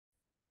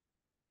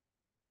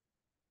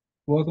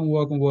Welcome,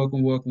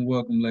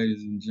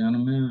 ladies and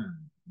gentlemen.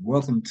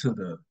 Welcome to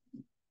the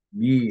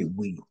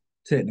midweek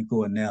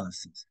technical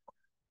analysis.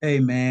 Hey,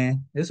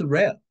 man, it's a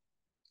wrap.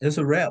 It's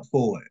a wrap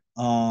for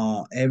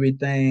it.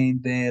 Everything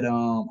that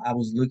I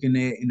was looking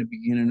at in the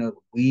beginning of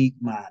the week,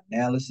 my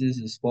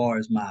analysis as far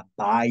as my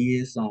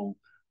bias on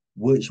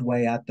which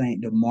way I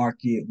think the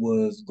market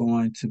was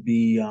going to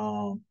be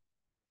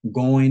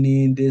going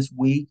in this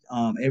week,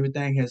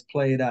 everything has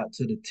played out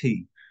to the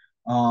T.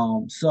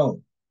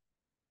 So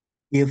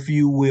if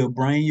you will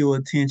bring your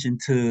attention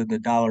to the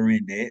dollar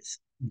index,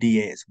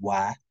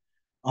 DXY,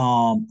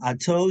 I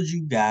told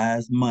you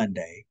guys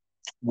Monday,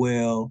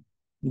 well,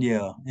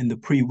 yeah, in the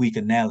pre-week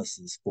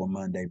analysis for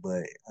Monday,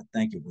 but I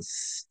think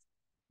was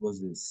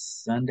it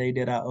Sunday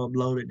that I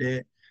uploaded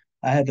that?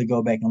 I had to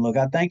go back and look.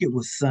 I think it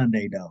was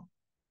Sunday though.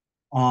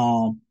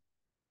 Um,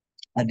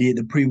 I did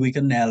the pre-week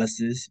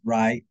analysis,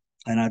 right?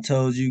 And I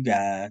told you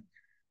guys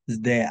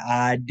that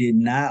I did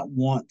not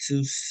want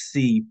to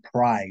see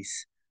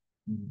price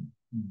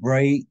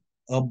break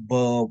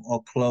above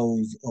or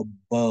close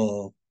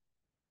above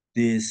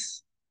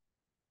this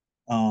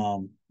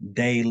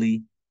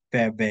daily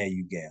fair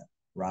value gap,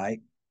 right?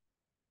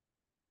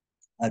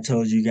 I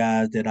told you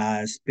guys that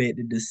I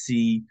expected to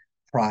see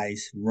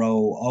price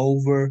roll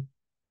over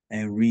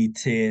and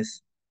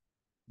retest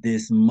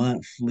this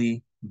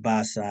monthly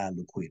buy side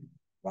liquidity,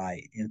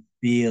 right? And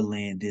fill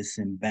in this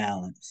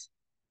imbalance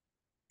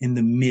in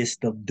the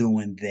midst of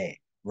doing that,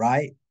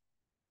 right?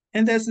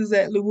 And that's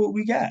exactly what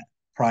we got.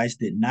 Price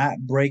did not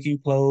break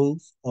and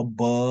close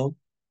above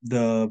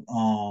the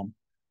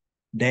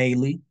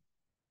daily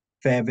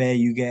fair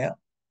value gap,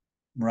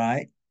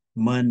 right?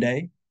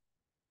 Monday.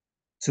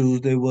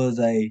 Tuesday was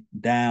a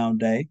down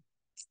day.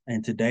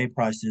 And today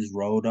prices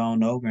rolled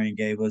on over and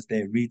gave us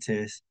that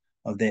retest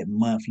of that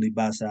monthly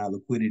buy side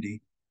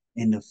liquidity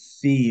in the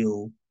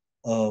field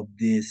of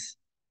this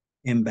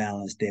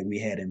imbalance that we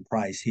had in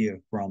price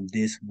here from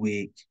this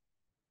week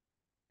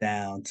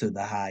down to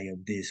the high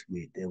of this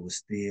week. There was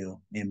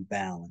still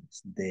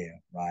imbalance there,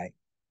 right?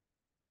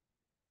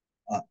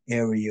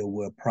 Area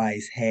where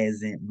price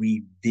hasn't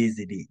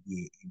revisited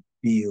yet and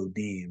filled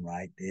in,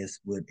 right? That's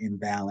what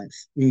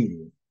imbalance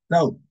is.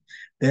 So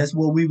that's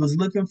what we was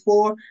looking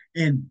for,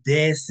 and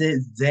that's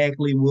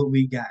exactly what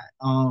we got.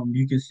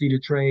 You can see the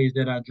trades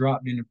that I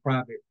dropped in the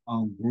private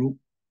group.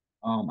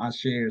 I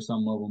shared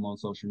some of them on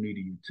social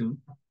media too.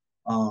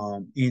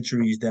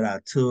 Entries that I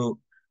took,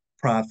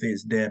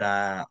 profits that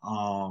I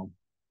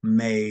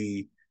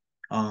made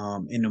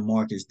in the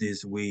markets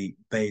this week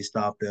based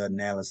off the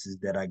analysis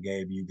that I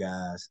gave you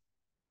guys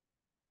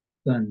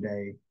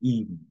Sunday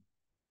evening.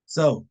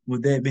 So,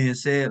 with that being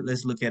said,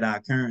 let's look at our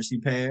currency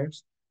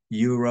pairs: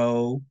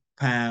 Euro,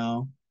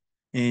 Pound,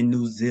 and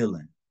New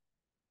Zealand.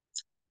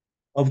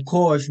 Of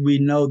course, we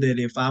know that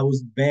if I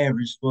was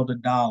bearish for the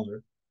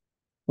dollar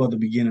for the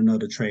beginning of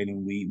the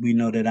trading week, we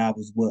know that I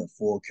was what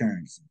for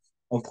currencies.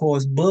 Of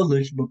course,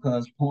 bullish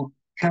because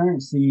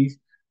currencies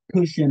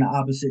push in the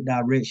opposite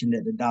direction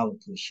that the dollar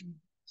pushes.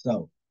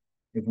 So,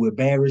 if we're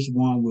bearish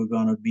one, we're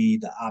gonna be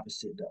the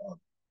opposite the other.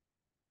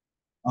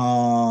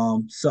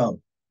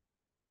 So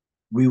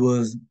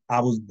I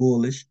was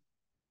bullish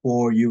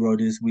for Euro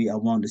this week. I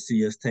wanted to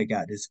see us take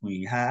out this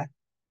swing high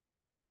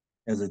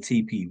as a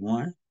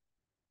TP1,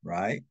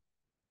 right?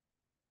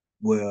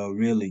 Well,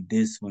 really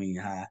this swing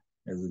high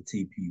as a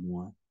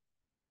TP1,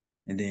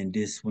 and then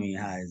this swing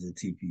high as a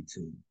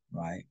TP2,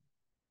 right?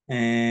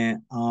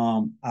 And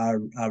I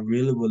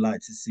really would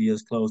like to see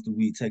us close the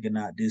week taking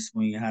out this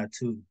swing high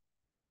too,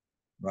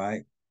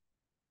 right?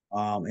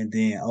 And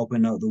then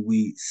open up the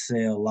week,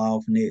 sell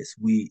off next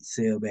week,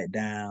 sell back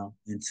down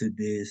into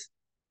this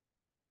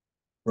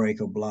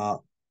breaker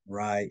block,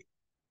 right?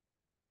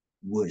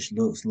 Which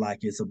looks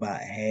like it's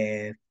about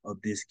half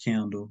of this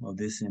candle of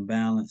this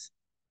imbalance,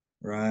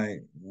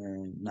 right?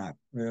 And not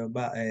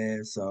about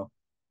half. So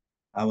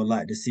I would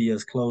like to see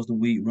us close the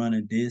week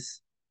running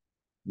this,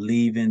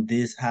 leaving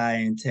this high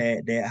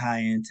intact, that high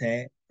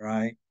intact,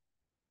 right?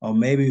 Or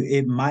maybe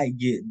it might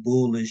get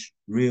bullish,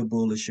 real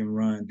bullish, and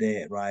run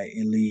that, right?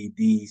 And leave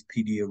these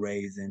PD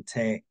arrays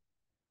intact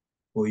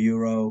for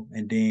Euro.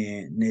 And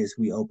then next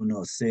we open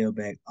up sell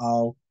back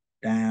off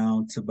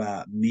down to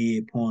about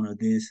midpoint of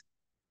this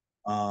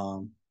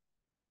um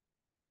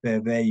fair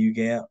value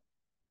gap,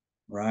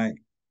 right?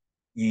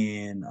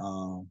 And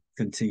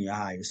continue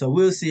higher. So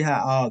we'll see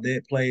how all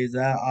that plays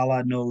out. All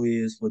I know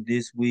is for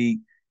this week,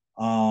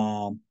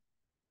 um,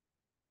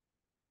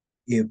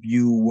 if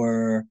you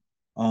were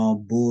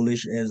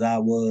bullish as I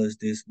was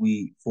this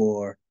week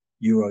for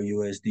Euro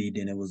USD,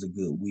 then it was a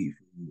good week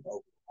for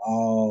you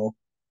overall.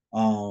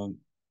 Um,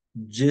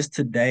 just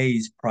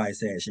today's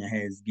price action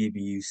has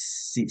given you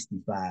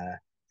 65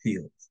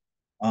 pills.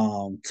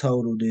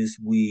 Total this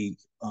week,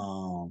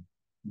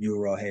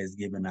 Euro has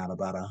given out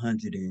about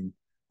 100 and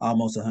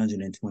almost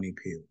 120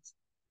 pills.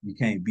 You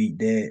can't beat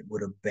that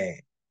with a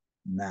bat.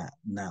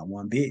 Not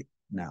one bit.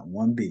 Not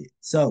one bit.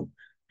 So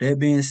that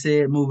being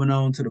said, moving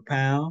on to the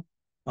pound.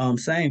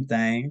 Same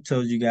thing.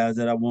 Told you guys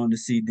that I wanted to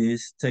see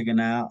this taken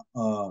out.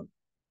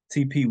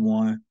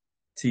 TP1,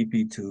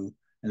 TP2,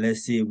 and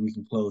let's see if we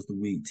can close the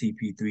week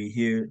TP3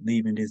 here,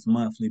 leaving this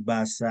monthly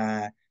buy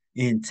side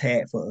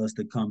intact for us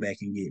to come back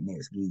and get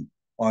next week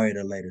or at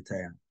a later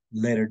time,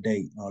 later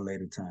date or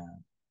later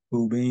time.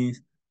 Cool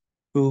beans?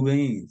 Cool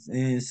beans.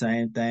 And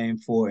same thing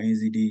for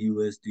NZD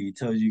USD.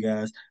 Told you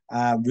guys,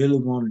 I really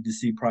wanted to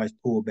see price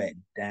pull back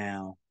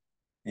down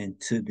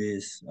into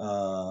this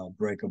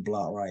breaker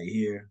block right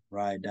here,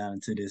 right down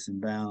into this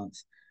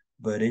imbalance.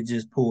 But it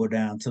just pulled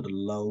down to the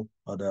low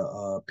of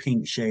the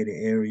pink shaded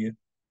area,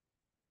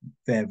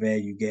 fair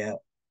value gap.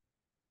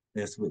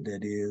 That's what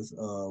that is.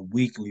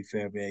 Weekly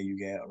fair value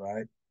gap,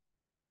 right?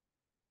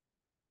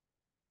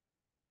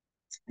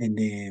 And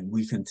then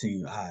we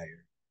continue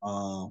higher.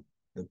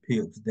 The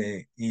pips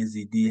that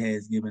NZD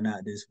has given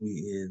out this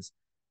week is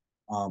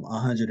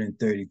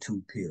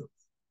 132 pips.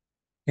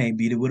 Can't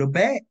beat it with a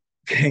bat.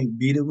 Can't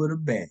beat it with a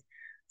bat.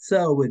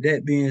 So with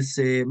that being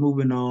said,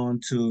 moving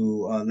on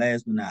to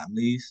last but not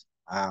least,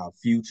 our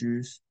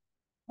futures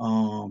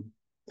um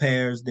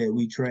pairs that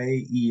we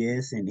trade,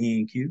 ES and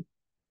NQ.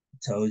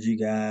 Told you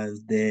guys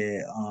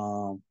that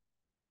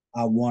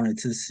I wanted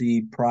to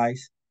see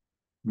price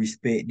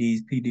respect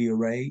these PD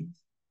arrays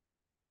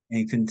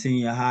and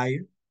continue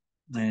higher.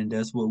 And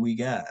that's what we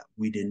got.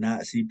 We did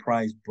not see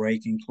price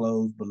break and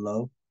close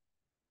below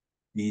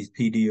these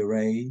PD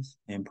arrays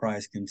and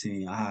price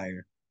continue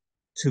higher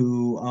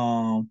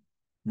to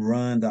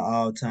run the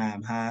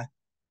all-time high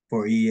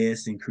for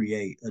ES and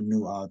create a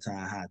new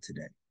all-time high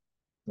today.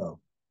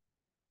 So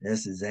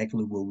that's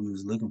exactly what we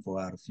was looking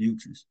for out of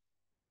futures.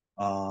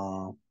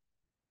 Um,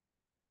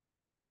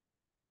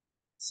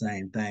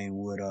 Same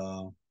thing with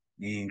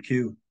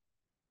NQ.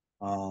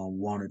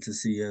 Wanted to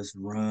see us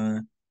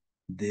run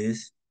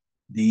these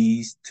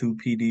two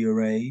PD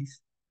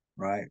arrays,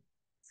 right?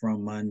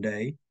 From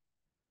Monday.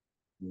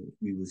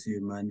 We was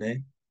here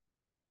Monday,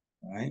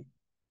 right?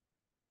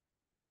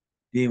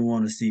 Didn't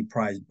want to see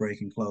price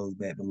break and close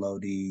back below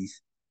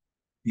these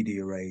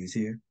PD arrays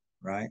here,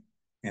 right?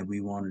 And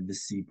we wanted to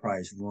see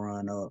price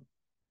run up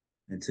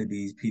into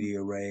these PD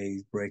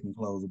arrays, break and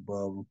close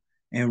above them,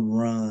 and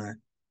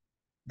run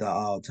the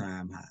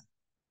all-time high.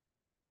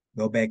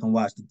 Go back and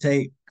watch the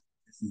tape.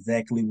 That's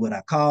exactly what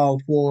I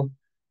called for,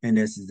 and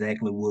that's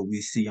exactly what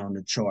we see on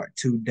the chart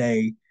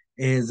today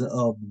as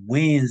of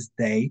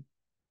Wednesday,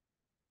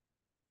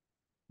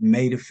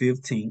 May the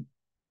 15th,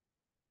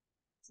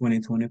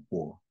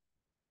 2024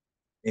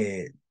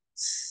 at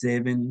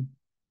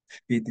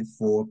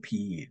 7:54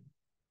 p.m.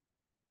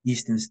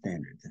 Eastern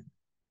Standard Time.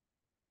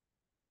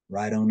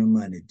 Right on the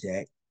money,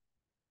 Jack.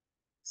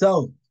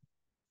 So,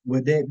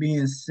 with that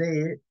being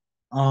said,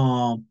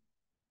 um,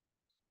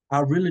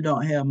 I really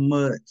don't have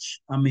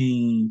much. I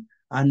mean,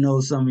 I know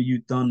some of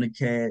you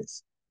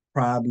Thundercats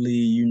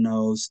probably,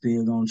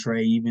 still gonna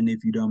trade even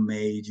if you done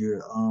made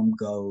your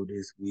goal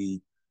this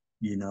week.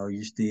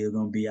 You're still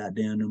gonna be out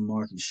there in the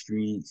market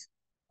streets.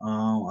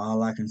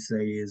 All I can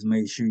say is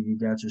make sure you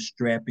got your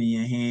strap in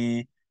your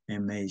hand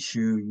and make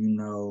sure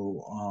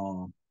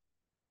you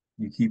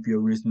keep your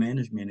risk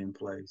management in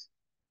place.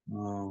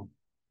 Um,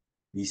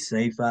 be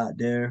safe out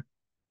there.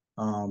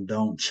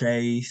 Don't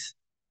chase.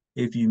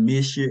 If you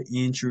miss your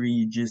entry,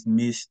 you just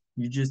miss it.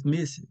 You just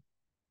miss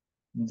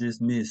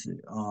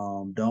it.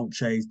 Don't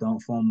chase,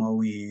 don't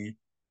FOMO in.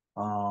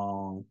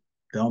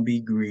 Don't be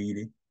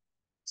greedy.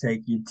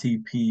 Take your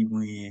TP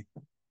when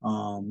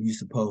you're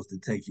supposed to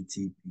take your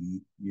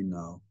TP.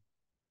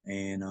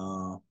 And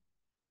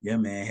yeah,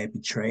 man, happy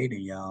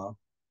trading, y'all.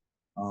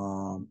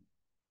 Um,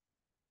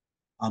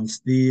 I'm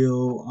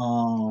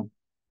still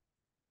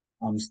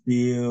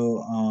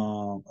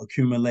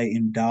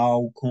accumulating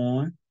dog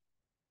coin.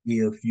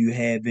 If you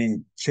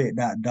haven't checked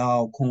out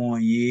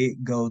Dogcoin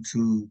yet,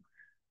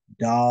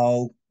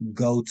 dog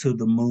go to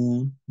the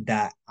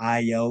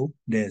moon.io.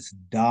 That's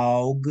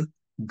dog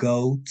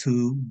go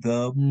to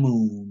the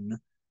moon.io.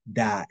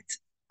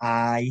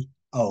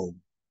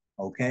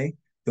 Okay?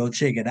 Go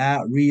check it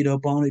out, read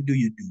up on it, do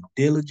your due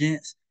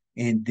diligence,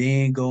 and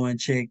then go and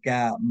check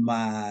out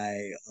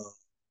my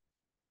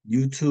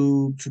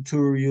YouTube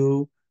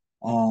tutorial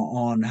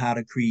on how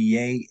to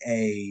create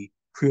a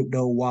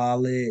crypto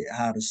wallet,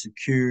 how to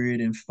secure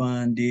it and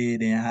fund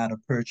it, and how to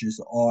purchase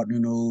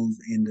ordinals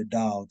in the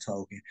DOG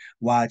token.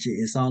 Watch it.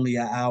 It's only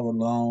an hour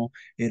long.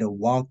 It'll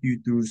walk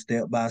you through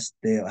step by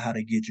step how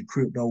to get your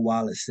crypto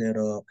wallet set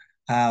up,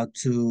 how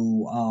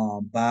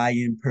to buy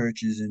and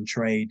purchase and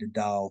trade the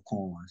DOG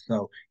coin.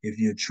 So if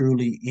you're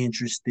truly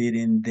interested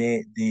in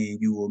that, then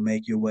you will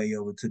make your way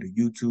over to the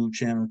YouTube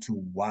channel to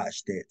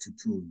watch that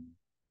tutorial.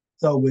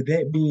 So with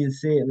that being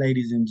said,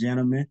 ladies and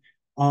gentlemen,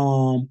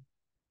 um,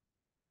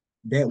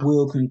 that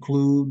will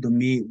conclude the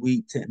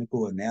midweek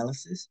technical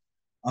analysis.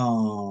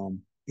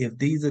 If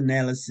these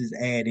analyses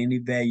add any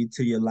value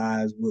to your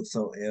lives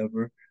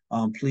whatsoever,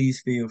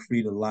 please feel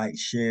free to like,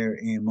 share,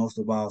 and most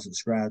of all,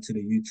 subscribe to the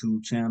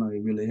YouTube channel.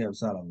 It really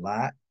helps out a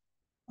lot.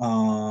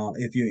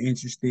 If you're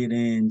interested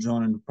in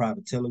joining the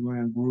private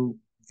Telegram group,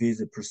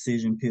 visit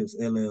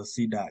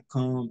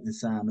precisionpipsllc.com and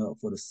sign up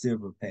for the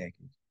silver package.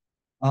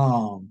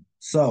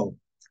 So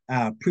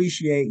I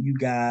appreciate you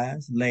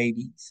guys,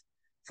 ladies,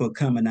 for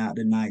coming out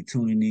tonight,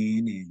 tuning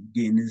in and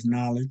getting this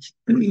knowledge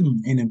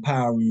and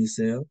empowering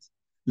yourselves.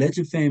 Let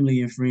your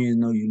family and friends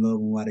know you love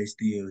them while they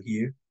still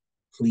here,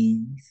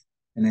 please.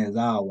 And as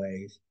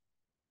always,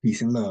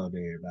 peace and love,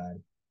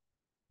 everybody.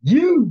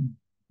 You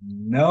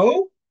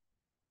know.